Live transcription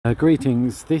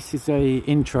Greetings, this is a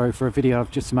intro for a video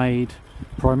I've just made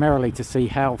primarily to see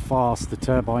how fast the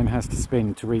turbine has to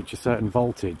spin to reach a certain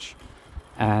voltage,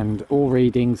 and all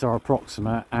readings are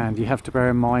approximate, and you have to bear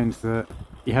in mind that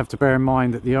the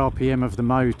RPM of the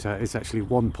motor is actually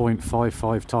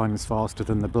 1.55 times faster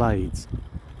than the blades.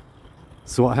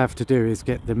 So what I have to do is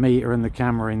get the meter and the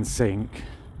camera in sync,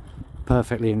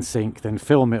 perfectly in sync, then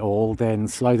film it all, then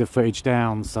slow the footage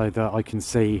down so that I can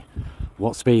see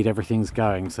what speed everything's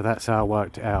going. So that's how I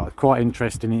worked it out. Quite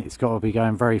interesting. It's got to be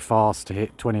going very fast to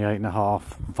hit 28.5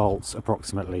 volts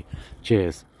approximately.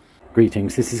 Cheers.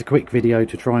 Greetings, this is a quick video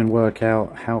to try and work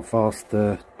out how fast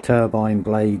the turbine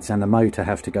blades and the motor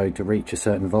have to go to reach a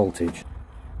certain voltage.